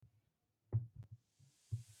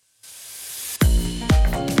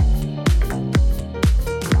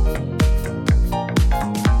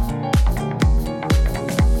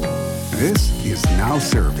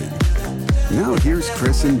here's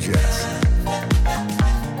Chris and Jess.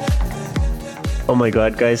 Oh my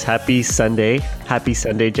God, guys. Happy Sunday. Happy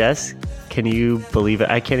Sunday, Jess. Can you believe it?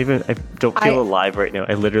 I don't feel alive right now.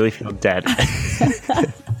 I literally feel dead.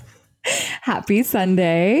 Happy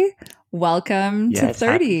Sunday. Welcome to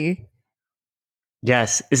 30.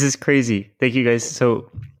 Yes, this is crazy. Thank you guys. So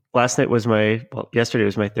yesterday was my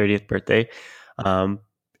 30th birthday. And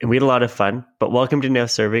we had a lot of fun, but welcome to Now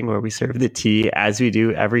Serving, where we serve the tea as we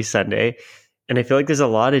do every Sunday. And I feel like there's a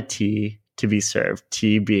lot of tea to be served,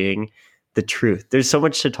 tea being the truth. There's so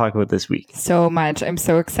much to talk about this week. So much. I'm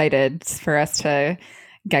so excited for us to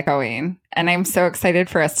get going. And I'm so excited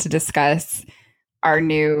for us to discuss our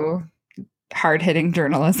new hard-hitting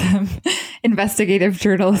journalism, investigative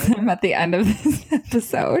journalism at the end of this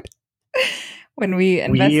episode. When we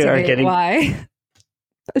investigate why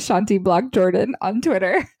Ashanti blocked Jordan on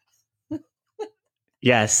Twitter.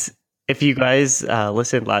 Yes. If you guys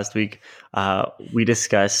listened last week, we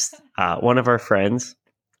discussed one of our friends.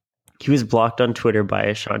 He was blocked on Twitter by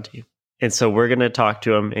Ashanti. And so we're going to talk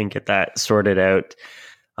to him and get that sorted out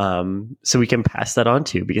so we can pass that on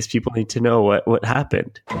to you, because people need to know what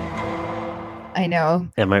happened. I know.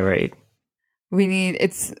 Am I right?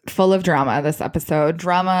 It's full of drama, this episode.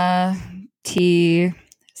 Drama, tea,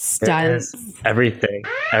 stunts. Everything.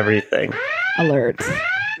 Alert.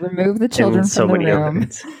 Remove the children from the room.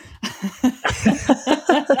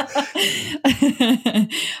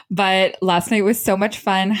 But last night was so much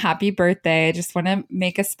fun. Happy birthday. I just want to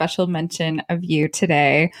make a special mention of you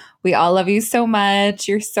today. We all love you so much.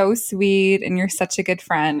 You're so sweet and you're such a good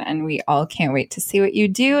friend. And we all can't wait to see what you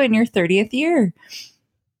do in your 30th year.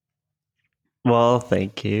 Well,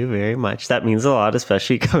 thank you very much. That means a lot,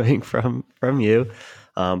 especially coming from you.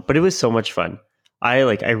 But it was so much fun. I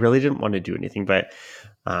really didn't want to do anything, but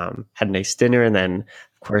had a nice dinner, and then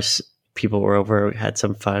of course people were over. We had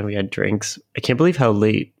some fun. We had drinks. I can't believe how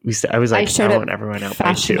late I was. Like, I want everyone out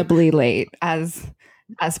fashionably late, as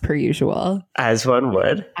per usual. As one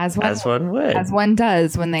would. As one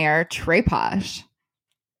does when they are très posh.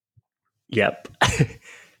 Yep. It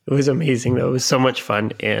was amazing though. It was so much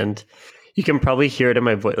fun, and you can probably hear it in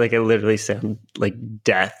my voice. Like, I literally sound like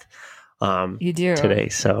death. You do today.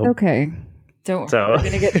 So okay. We're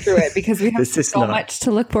going to get through it because we have so much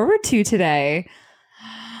to look forward to today.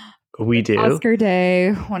 We do. Oscar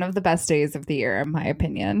Day, one of the best days of the year, in my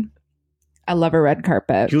opinion. I love a red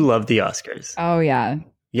carpet. You love the Oscars. Oh, yeah.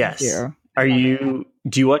 Yes. Do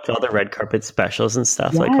you watch all the red carpet specials and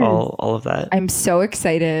stuff? Yes. Like all of that? I'm so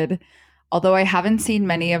excited. Although I haven't seen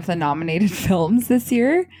many of the nominated films this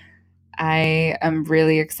year, I am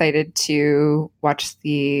really excited to watch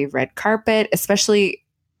the red carpet, especially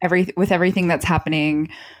with everything that's happening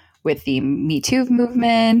with the Me Too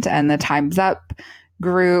movement and the Time's Up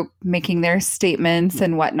group making their statements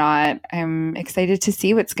and whatnot. I'm excited to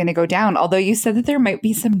see what's going to go down. Although you said that there might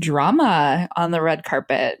be some drama on the red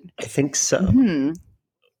carpet. I think so. Mm-hmm.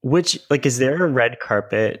 Which, is there a red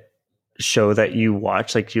carpet show that you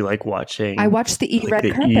watch? Like, do you like watching? I watch the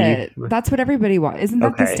red carpet. That's what everybody wants. Isn't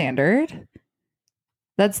that the standard?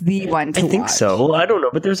 That's the one to watch. I think so. I don't know,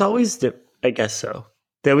 but there's always I guess so.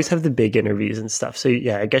 They always have the big interviews and stuff. So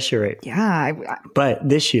yeah, I guess you're right. Yeah. But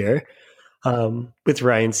this year, with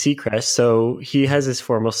Ryan Seacrest, so he has his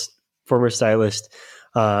former stylist,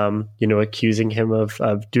 accusing him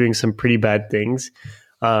of doing some pretty bad things.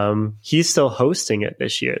 He's still hosting it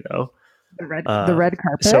this year, though. The red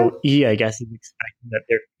carpet. So I guess he's expecting that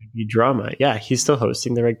there could be drama. Yeah, he's still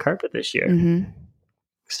hosting the red carpet this year. Mm-hmm.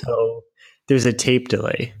 So there's a tape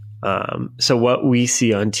delay. So what we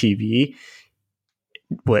see on TV,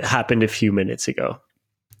 what happened a few minutes ago.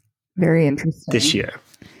 Very interesting. This year.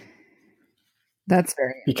 That's very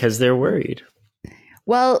interesting. Because they're worried.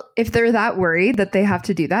 Well, if they're that worried that they have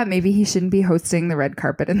to do that, maybe he shouldn't be hosting the red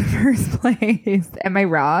carpet in the first place. Am I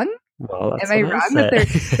wrong? Well, am I wrong? But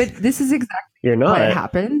this is exactly what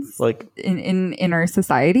happens in our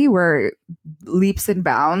society, where leaps and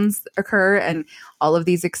bounds occur and all of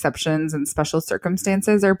these exceptions and special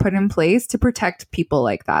circumstances are put in place to protect people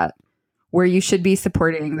like that, where you should be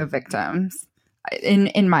supporting the victims,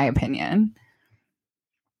 in my opinion.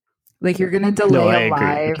 Like, you're going to delay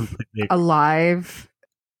a live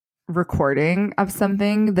recording of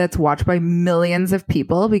something that's watched by millions of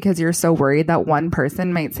people because you're so worried that one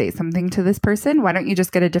person might say something to this person. Why don't you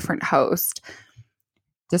just get a different host?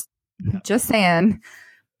 Just saying,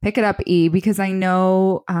 pick it up, E, because I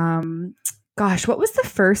know, what was the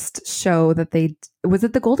first show that was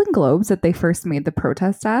it the Golden Globes that they first made the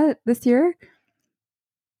protest at this year?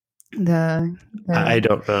 I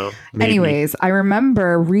don't know. Maybe. Anyways, I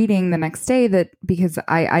remember reading the next day that because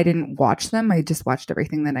I didn't watch them, I just watched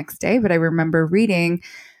everything the next day. But I remember reading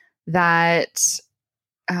that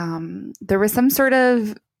there was some sort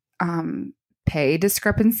of pay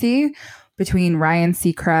discrepancy between Ryan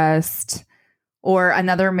Seacrest or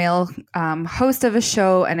another male host of a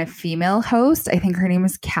show and a female host. I think her name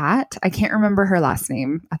is Kat. I can't remember her last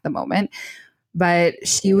name at the moment. But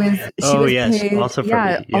she was paid,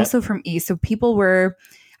 also from E. So people were,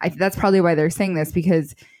 that's probably why they're saying this,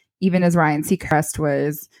 because even as Ryan Seacrest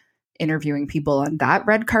was interviewing people on that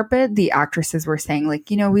red carpet, the actresses were saying like,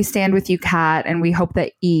 we stand with you, Kat, and we hope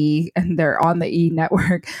that E, and they're on the E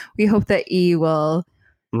network, we hope that E will,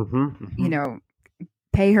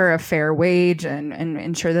 pay her a fair wage and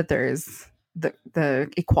ensure that there's the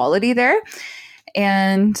equality there.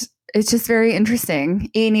 And it's just very interesting.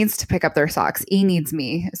 E needs to pick up their socks. E needs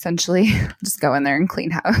me, essentially. Just go in there and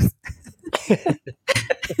clean house.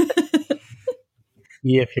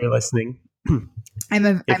 E, if you're listening.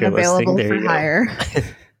 I'm available for hire.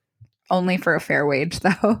 Only for a fair wage,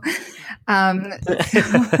 though.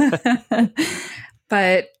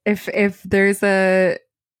 But if there's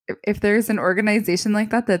an organization like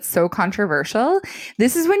that that's so controversial,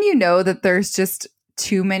 this is when you know that there's just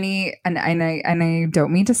too many, and I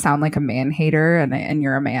don't mean to sound like a man hater, and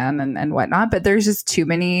you're a man and whatnot, but there's just too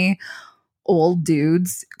many old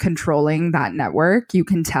dudes controlling that network. You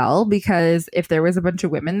can tell, because if there was a bunch of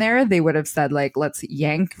women there, they would have said like, let's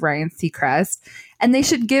yank Ryan Seacrest, and they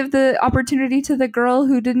should give the opportunity to the girl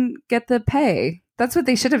who didn't get the pay. That's what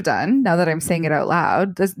they should have done. Now that I'm saying it out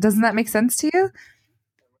loud, doesn't that make sense to you?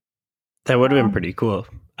 That would have been pretty cool.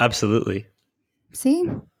 Absolutely. See?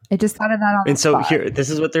 I just thought of that on and the so spot. Here, this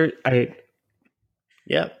is what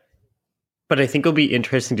yeah. But I think it'll be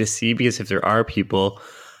interesting to see, because if there are people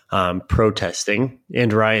protesting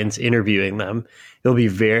and Ryan's interviewing them, it'll be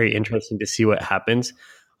very interesting to see what happens.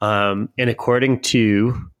 And according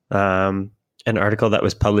to an article that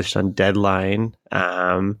was published on Deadline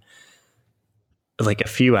like a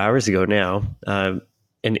few hours ago now,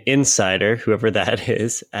 an insider, whoever that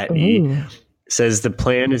is at E, says the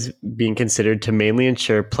plan is being considered to mainly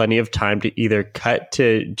ensure plenty of time to either cut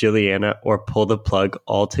to Juliana or pull the plug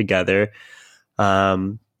altogether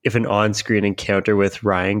if an on-screen encounter with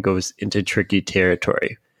Ryan goes into tricky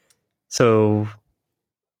territory. So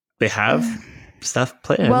they have stuff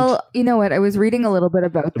planned. Well, you know what? I was reading a little bit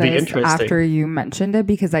about this after you mentioned it,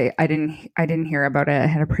 because I didn't hear about it. I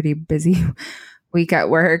had a pretty busy week at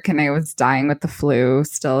work and I was dying with the flu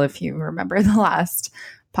still, if you remember the last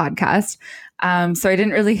podcast. So I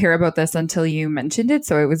didn't really hear about this until you mentioned it.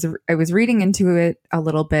 So I was reading into it a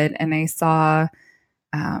little bit, and I saw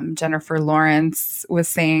Jennifer Lawrence was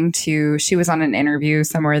saying she was on an interview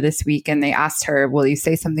somewhere this week, and they asked her, will you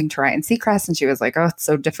say something to Ryan Seacrest? And she was like, oh, it's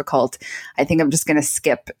so difficult. I think I'm just going to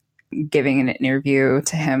skip giving an interview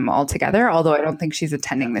to him altogether. Although I don't think she's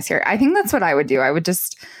attending this year. I think that's what I would do. I would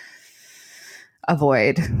just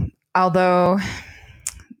avoid. Although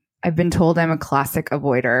I've been told I'm a classic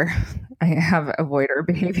avoider. I have avoider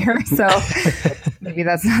behavior. So maybe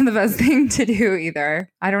that's not the best thing to do either.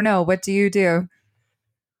 I don't know. What do you do?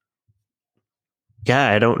 Yeah,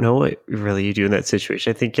 I don't know what really you do in that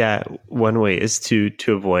situation. I think, one way is to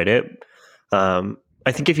avoid it.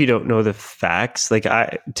 I think if you don't know the facts, like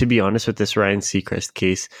to be honest with this Ryan Seacrest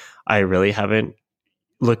case, I really haven't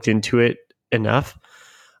looked into it enough.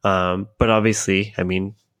 But obviously, I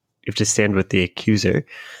mean, you have to stand with the accuser.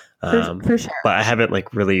 For sure. But I haven't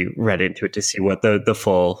like really read into it to see what the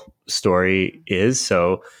full story is.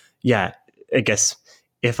 So yeah, I guess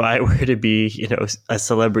if I were to be, a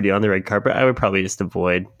celebrity on the red carpet, I would probably just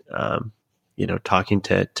avoid, talking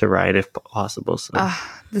to Ryan if possible. So.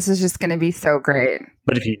 This is just going to be so great.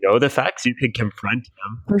 But if you know the facts, you could confront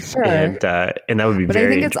him for sure, and that would be. But I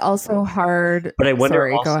think it's also hard. But I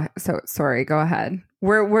wonder. Go ahead.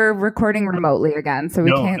 We're recording remotely again, so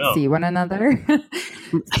we can't see one another.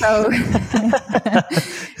 So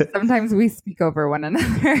sometimes we speak over one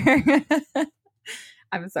another.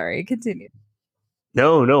 I'm sorry. Continue.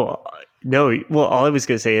 No. Well, all I was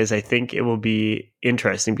going to say is I think it will be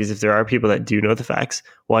interesting because if there are people that do know the facts,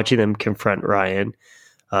 watching them confront Ryan,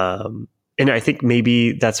 and I think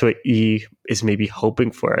maybe that's what E is maybe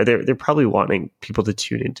hoping for. They're probably wanting people to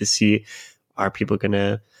tune in to see, are people going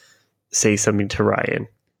to say something to Ryan?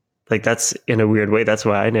 Like that's in a weird way. That's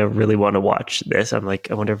why I never really want to watch this. I'm like,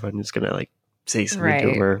 I wonder if anyone's going to like say something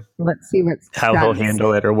to him, or let's see how he'll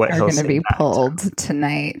handle it, or what he'll going to be pulled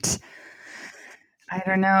tonight. I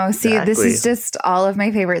don't know. See, This is just all of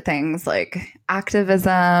my favorite things, like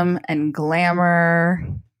activism and glamour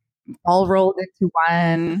all rolled into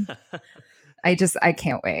one. I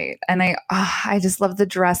can't wait. And I just love the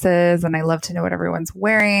dresses and I love to know what everyone's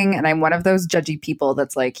wearing. And I'm one of those judgy people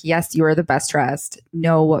that's like, yes, you are the best dressed.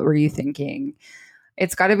 No, what were you thinking?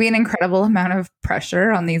 It's got to be an incredible amount of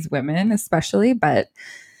pressure on these women, especially, but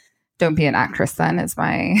don't be an actress then is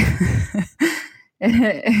my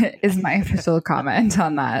official comment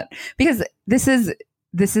on that. Because this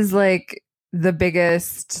is like the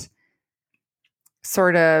biggest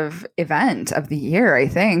sort of event of the year, I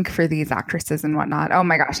think, for these actresses and whatnot. Oh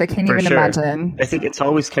my gosh, I can't even imagine. I think it's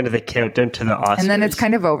always kind of the countdown to the Oscars. And then it's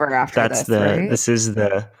kind of over after this, right? This is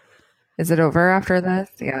the... Is it over after this?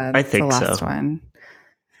 Yeah, I think the last one.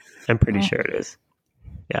 I'm pretty sure it is.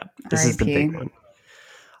 Yeah, this is the big one.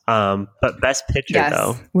 But Best Picture,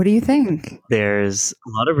 though. What do you think? There's a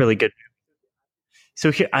lot of really good...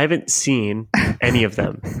 So here, I haven't seen any of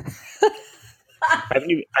them.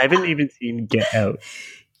 I haven't even seen Get Out.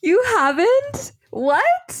 You haven't?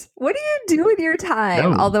 What? What do you do with your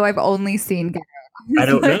time? No. Although I've only seen Get Out. I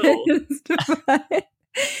don't know.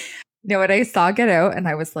 You know what? I saw Get Out and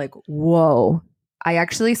I was like, whoa. I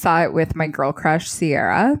actually saw it with my girl crush,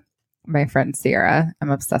 Sierra, my friend Sierra. I'm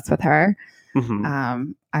obsessed with her.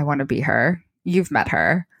 Mm-hmm. I want to be her. You've met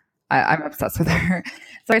her. I'm obsessed with her.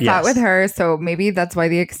 So I thought with her. So maybe that's why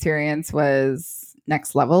the experience was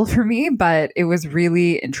next level for me, but it was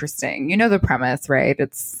really interesting. You know the premise, right?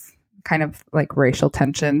 It's kind of like racial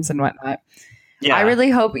tensions and whatnot. Yeah. I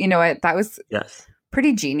really hope, you know what, that was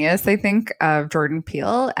pretty genius, I think, of Jordan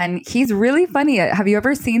Peele. And he's really funny. Have you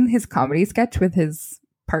ever seen his comedy sketch with his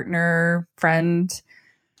partner, friend,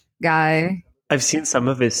 guy? I've seen some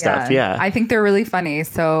of his stuff, yeah. I think they're really funny.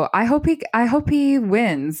 So I hope he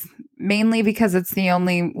wins, mainly because it's the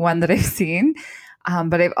only one that I've seen.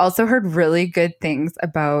 But I've also heard really good things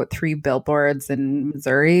about 3 Billboards in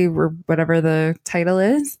Missouri, or whatever the title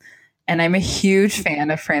is. And I'm a huge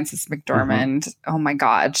fan of Frances McDormand. Mm-hmm. Oh my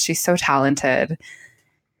God, she's so talented.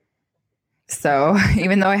 So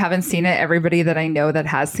even though I haven't seen it, everybody that I know that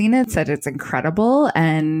has seen it said it's incredible.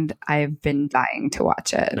 And I've been dying to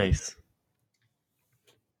watch it. Nice.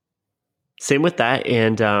 Same with that.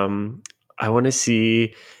 And I want to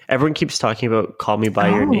see... Everyone keeps talking about Call Me By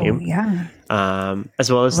Your Name. Yeah.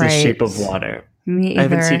 As well as The Shape of Water. Me either. I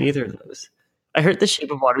haven't seen either of those. I heard The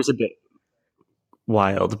Shape of Water is a bit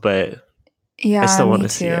wild, but I still want to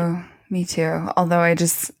see it. Me too. Although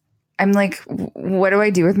I'm like, what do I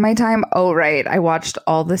do with my time? Oh, right. I watched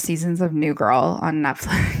all the seasons of New Girl on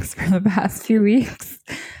Netflix for the past few weeks.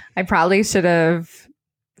 I probably should have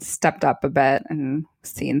stepped up a bit and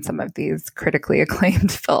seen some of these critically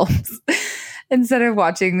acclaimed films. Instead of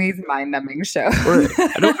watching these mind-numbing shows.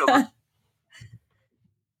 I don't know.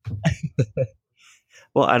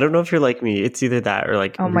 Well, I don't know if you're like me. It's either that or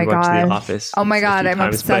like rewatching The Office. Oh my God, I'm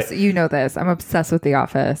obsessed. You know this. I'm obsessed with The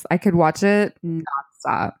Office. I could watch it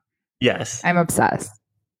nonstop. Yes. I'm obsessed.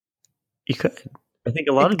 You could. I think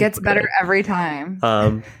a lot of it gets better every time.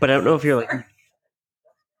 But I don't know if you're like...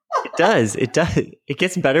 It does. It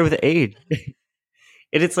gets better with age.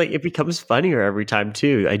 And it's like, it becomes funnier every time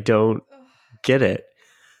too. I don't get it.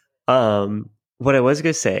 What I was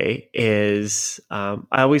going to say is I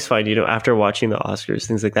always find, after watching the Oscars,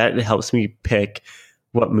 things like that, it helps me pick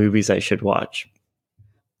what movies I should watch.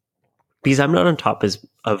 Because I'm not on top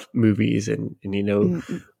of movies and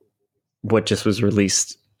what just was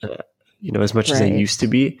released, as much as I used to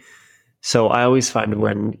be. So I always find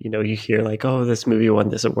when, you hear like, oh, this movie won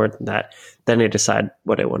this award and that, then I decide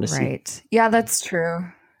what I want to see. Right. Yeah, that's true.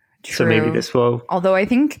 So maybe this will. Although I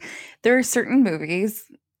think there are certain movies,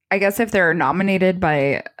 I guess if they're nominated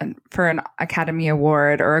for an Academy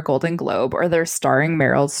Award or a Golden Globe, or they're starring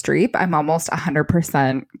Meryl Streep, I'm almost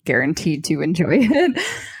 100% guaranteed to enjoy it.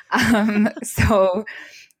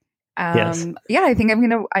 Yeah, I think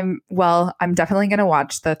I'm definitely going to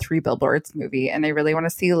watch the 3 Billboards movie, and I really want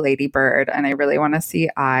to see Lady Bird, and I really want to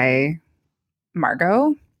see Tanya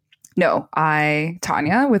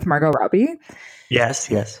with Margot Robbie.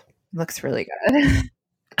 Yes. Looks really good.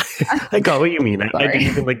 I got what you mean. I didn't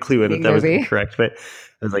even clue in that was incorrect, but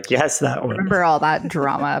I was like, yes, that one. Remember all that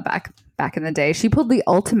drama back in the day. She pulled the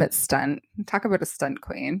ultimate stunt. Talk about a stunt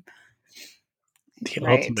queen. The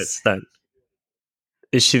ultimate stunt.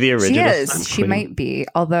 Is she the original? She is. She might be.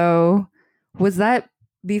 Although, was that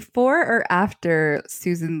before or after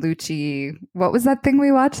Susan Lucci? What was that thing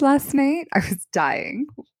we watched last night? I was dying.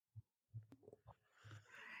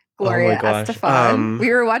 Gloria Estefan.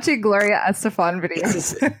 We were watching Gloria Estefan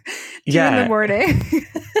videos in the morning.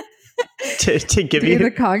 to give you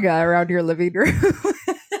the conga around your living room.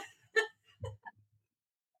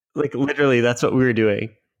 Literally, that's what we were doing.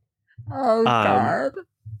 Oh, God.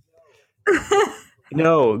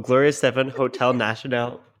 No, Gloria Estefan, Hotel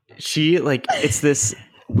Nacional. She it's this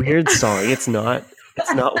weird song. It's not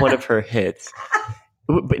one of her hits.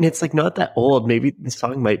 But it's not that old. Maybe the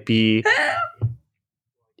song might be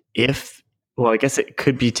I guess it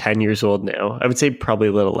could be 10 years old now. I would say probably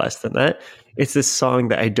a little less than that. It's this song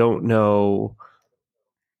that I don't know.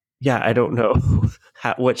 Yeah, I don't know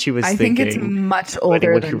what she was thinking. I think it's much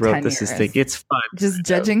older than 10 years. It's fun. Just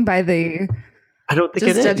judging by the... I don't think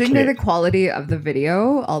just judging by the quality of the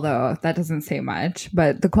video, although that doesn't say much,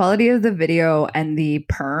 but the quality of the video and the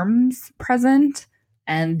perms present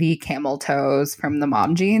and the camel toes from the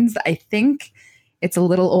mom jeans, I think it's a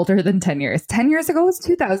little older than 10 years. 10 years ago was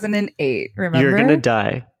 2008, remember? You're going to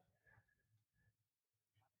die.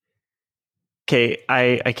 Okay,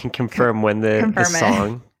 I can confirm when the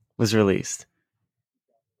song was released.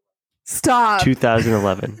 Stop.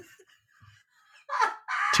 2011.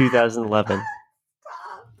 2011.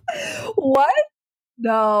 What?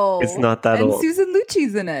 No. It's not that old. And Susan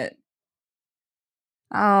Lucci's in it.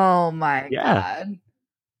 Oh my God.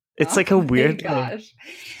 It's a weird gosh.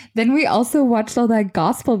 Then we also watched all that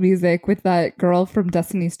gospel music with that girl from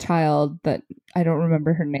Destiny's Child that I don't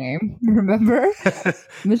remember her name. Remember?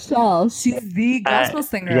 Michelle. She's the gospel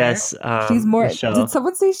singer. Yes. She's more. Michelle. Did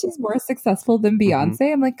someone say she's more successful than Beyonce?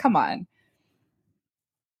 Mm-hmm. I'm like, come on.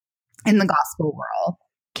 In the gospel world.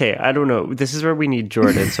 Okay, I don't know. This is where we need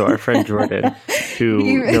Jordan. So our friend Jordan,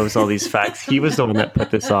 who knows all these facts, he was the one that put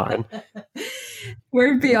this on.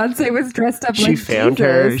 Where Beyonce was dressed up she found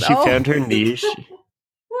Jesus. She found her niche.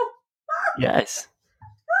 Yes.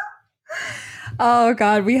 Oh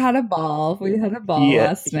God, we had a ball.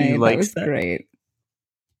 Last night. That was great.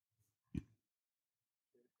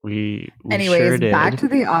 Anyways, sure did. Back to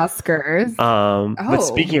the Oscars. But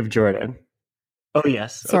speaking of Jordan. Oh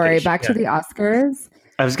yes. Sorry, okay, back to the Oscars.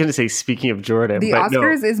 I was going to say, speaking of Jordan. The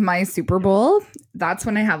Oscars is my Super Bowl. That's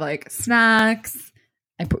when I have snacks.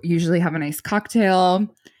 I usually have a nice cocktail.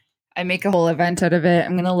 I make a whole event out of it.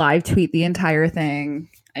 I'm going to live tweet the entire thing.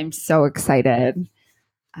 I'm so excited.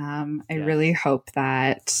 I really hope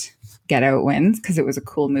that Get Out wins because it was a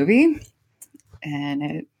cool movie.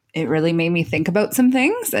 And it really made me think about some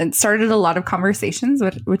things and started a lot of conversations,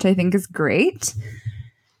 which I think is great.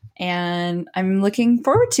 And I'm looking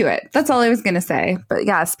forward to it. That's all I was going to say. But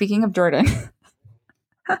yeah, speaking of Jordan.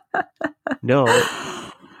 No.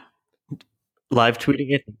 Live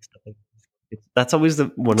tweeting it. That's always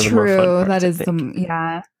one of the more fun parts. That is the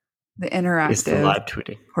interactive. It's the live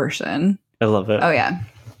tweeting portion. I love it. Oh, yeah.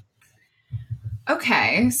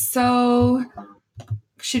 Okay, so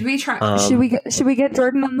should we try? Should we get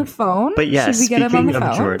Jordan on the phone? But yes, should we get him on the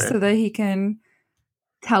phone Jordan, so that he can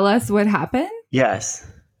tell us what happened? Yes.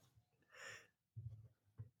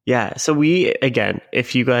 Yeah. So we, again,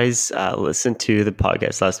 if you guys listened to the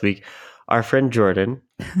podcast last week, our friend Jordan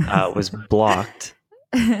was blocked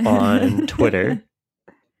on Twitter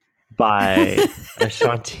by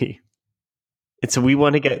Ashanti. And so we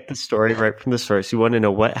want to get the story right from the source. We want to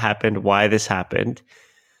know what happened, why this happened.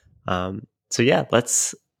 So yeah,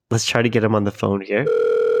 let's try to get him on the phone here.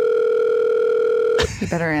 You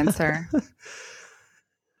better answer.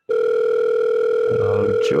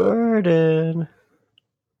 Oh, Jordan.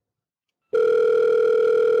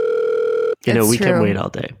 We can wait all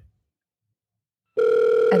day.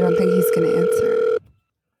 I don't think he's going to answer.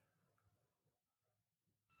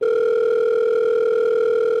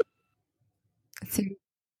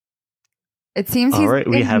 It seems he's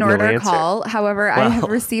ignored our call. However, I have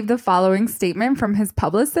received the following statement from his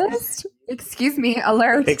publicist. Excuse me,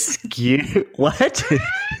 alert. What?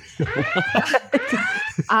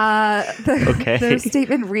 The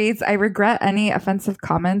statement reads, I regret any offensive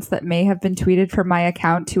comments that may have been tweeted from my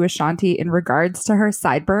account to Ashanti in regards to her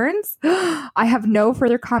sideburns. I have no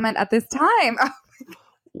further comment at this time.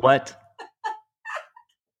 What?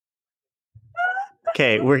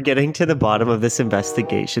 Okay, we're getting to the bottom of this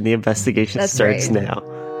investigation. The investigation starts now.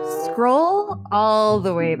 Scroll all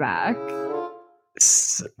the way back.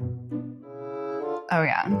 Oh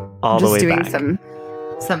yeah. All the way back. Just doing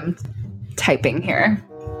some typing here.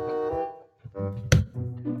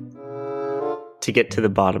 To get to the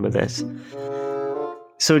bottom of this.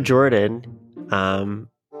 So Jordan,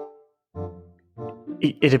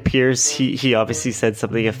 it appears he obviously said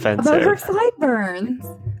something offensive. About her sideburns.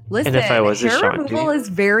 Listen, and if I was hair removal is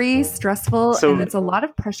very stressful and it's a lot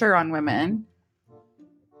of pressure on women.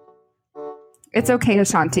 It's okay,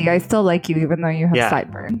 Ashanti. I still like you even though you have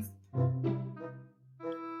sideburns.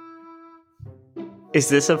 Is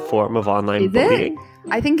this a form of online bullying?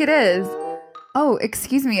 I think it is. Oh,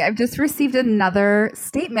 excuse me. I've just received another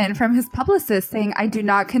statement from his publicist saying, I do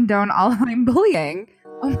not condone online bullying.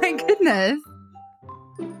 Oh my goodness.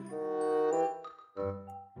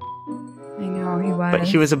 I know he was. But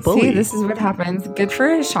he was a bully. See, this is what happens. Good for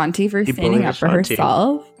Ashanti for standing up for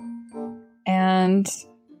herself and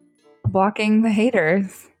blocking the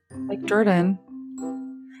haters like Jordan.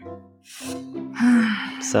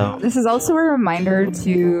 So this is also a reminder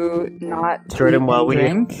to not Jordan while we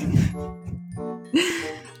drink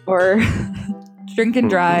or drink and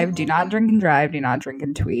drive. Do not drink and drive. Do not drink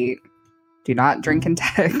and tweet. Do not drink and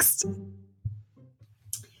text.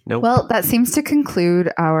 Nope. Well, that seems to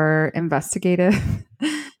conclude our investigative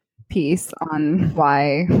piece on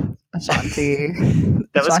why Ashanti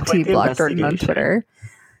blocked Jordan on Twitter.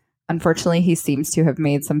 Unfortunately, he seems to have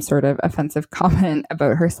made some sort of offensive comment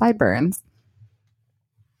about her sideburns.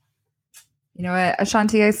 You know what,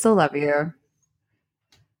 Ashanti, I still love you.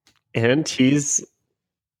 And he's...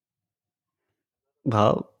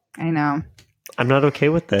 Well... I know. I'm not okay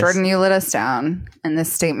with this. Jordan, you let us down, and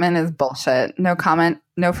this statement is bullshit. No comment,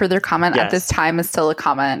 no further comment at this time is still a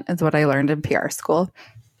comment, is what I learned in PR school.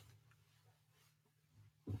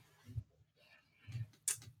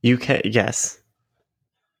 You can, yes.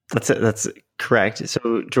 That's it. That's correct.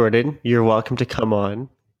 So, Jordan, you're welcome to come on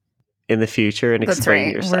in the future and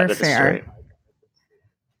explain your side of the story.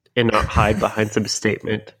 And not hide behind some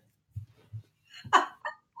statement.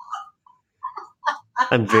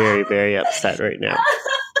 I'm very, very upset right now.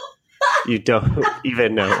 You don't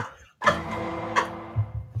even know.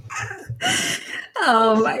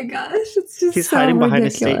 Oh my gosh. It's just He's so hiding behind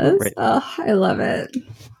ridiculous. a statement right now. Oh, I love it.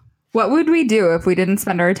 What would we do if we didn't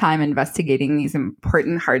spend our time investigating these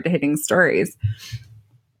important, hard-hitting stories?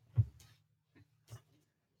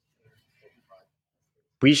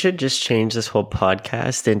 We should just change this whole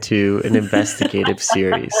podcast into an investigative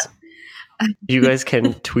series. You guys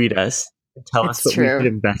can tweet us and tell us what we could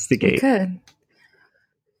investigate. We could.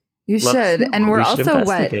 You should. And we're also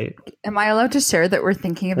what? Am I allowed to share that we're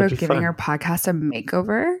thinking about giving our podcast a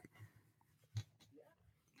makeover?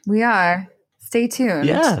 We are. Stay tuned.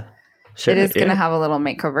 Yeah. Sure, it is going to have a little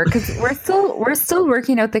makeover because we're still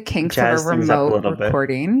working out the kinks of a remote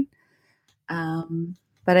recording.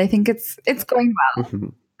 But I think it's going well.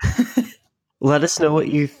 Mm-hmm. Let us know what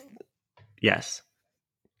you... Yes.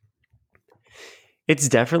 It's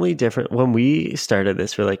definitely different. When we started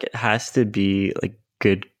this, we're like, it has to be like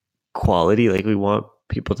good quality. Like we want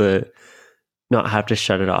people to not have to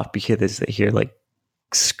shut it off because they hear like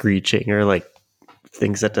screeching or like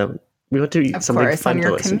things that don't... We want to eat something fun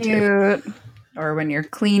to listen to. On your commute or when you're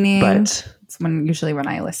cleaning. But it's usually when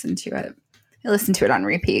I listen to it. I listen to it on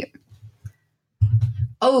repeat.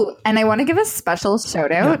 Oh, and I want to give a special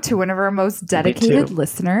shout out to one of our most dedicated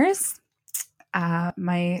listeners,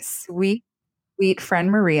 my sweet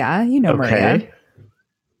friend Maria. You know Maria.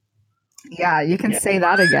 Yeah, you can say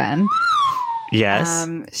that again. Yes.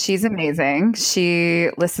 She's amazing. She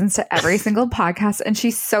listens to every single podcast and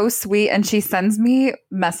she's so sweet. And she sends me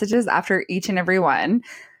messages after each and every one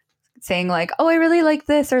saying like, oh, I really like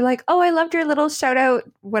this, or like, oh, I loved your little shout out,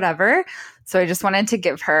 whatever. So I just wanted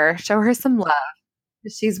to show her some love.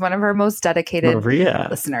 She's one of our most dedicated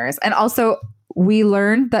listeners. And also we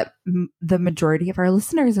learned that the majority of our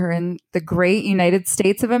listeners are in the great United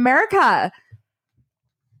States of America.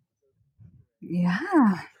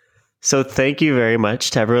 Yeah. So thank you very much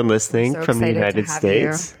to everyone listening from the United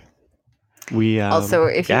States. We also,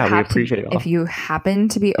 if you happen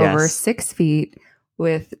to be over 6 feet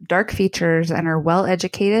with dark features and are well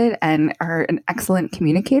educated and are an excellent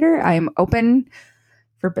communicator, I am open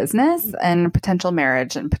for business and potential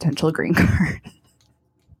marriage and potential green card.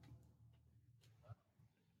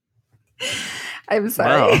 I'm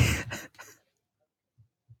sorry.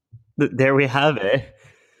 Well, there we have it.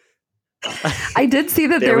 I did see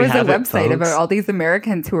that there was a website about all these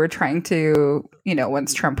Americans who were trying to,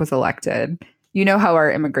 once Trump was elected, how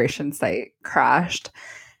our immigration site crashed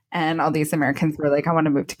and all these Americans were like, I want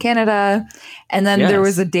to move to Canada. And then there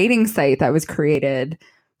was a dating site that was created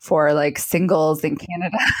for like singles in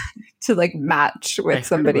Canada to like match with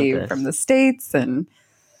somebody from the States.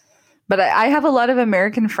 But I have a lot of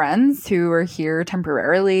American friends who are here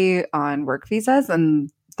temporarily on work visas,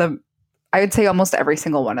 and I would say almost every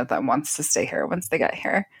single one of them wants to stay here once they get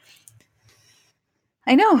here.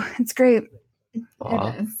 I know. It's great.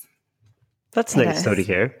 Aww. It is. That's nice to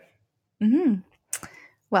hear. Mm-hmm.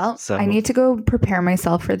 Well, I need to go prepare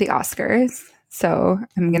myself for the Oscars, so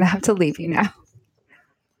I'm going to have to leave you now.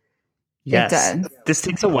 Yes. This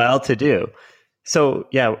takes a while to do. So,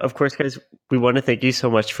 yeah, of course, guys, we want to thank you so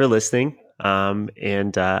much for listening.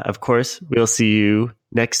 And of course, we'll see you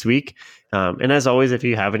next week. And as always, if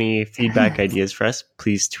you have any feedback ideas for us,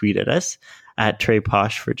 please tweet at us at Trey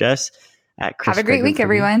Posh for Jess. at Chris. Have a great week,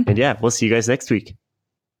 everyone. And yeah, we'll see you guys next week.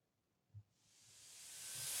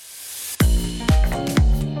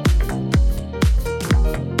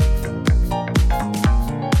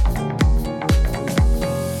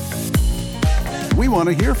 We want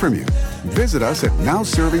to hear from you. Visit us at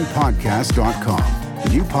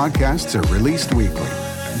nowservingpodcast.com. New podcasts are released weekly.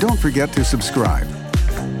 Don't forget to subscribe.